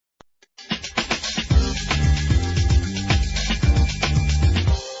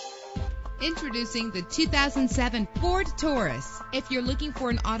Introducing the 2007 Ford Taurus. If you're looking for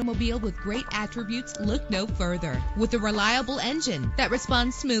an automobile with great attributes, look no further. With a reliable engine that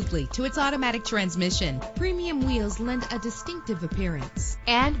responds smoothly to its automatic transmission, premium wheels lend a distinctive appearance.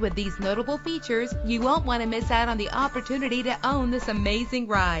 And with these notable features, you won't want to miss out on the opportunity to own this amazing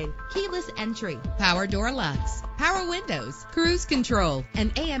ride. Keyless entry, power door locks, power windows, cruise control,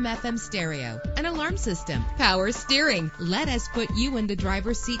 an AM/FM stereo, an alarm system, power steering. Let us put you in the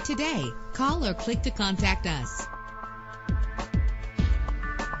driver's seat today. Call or click to contact us.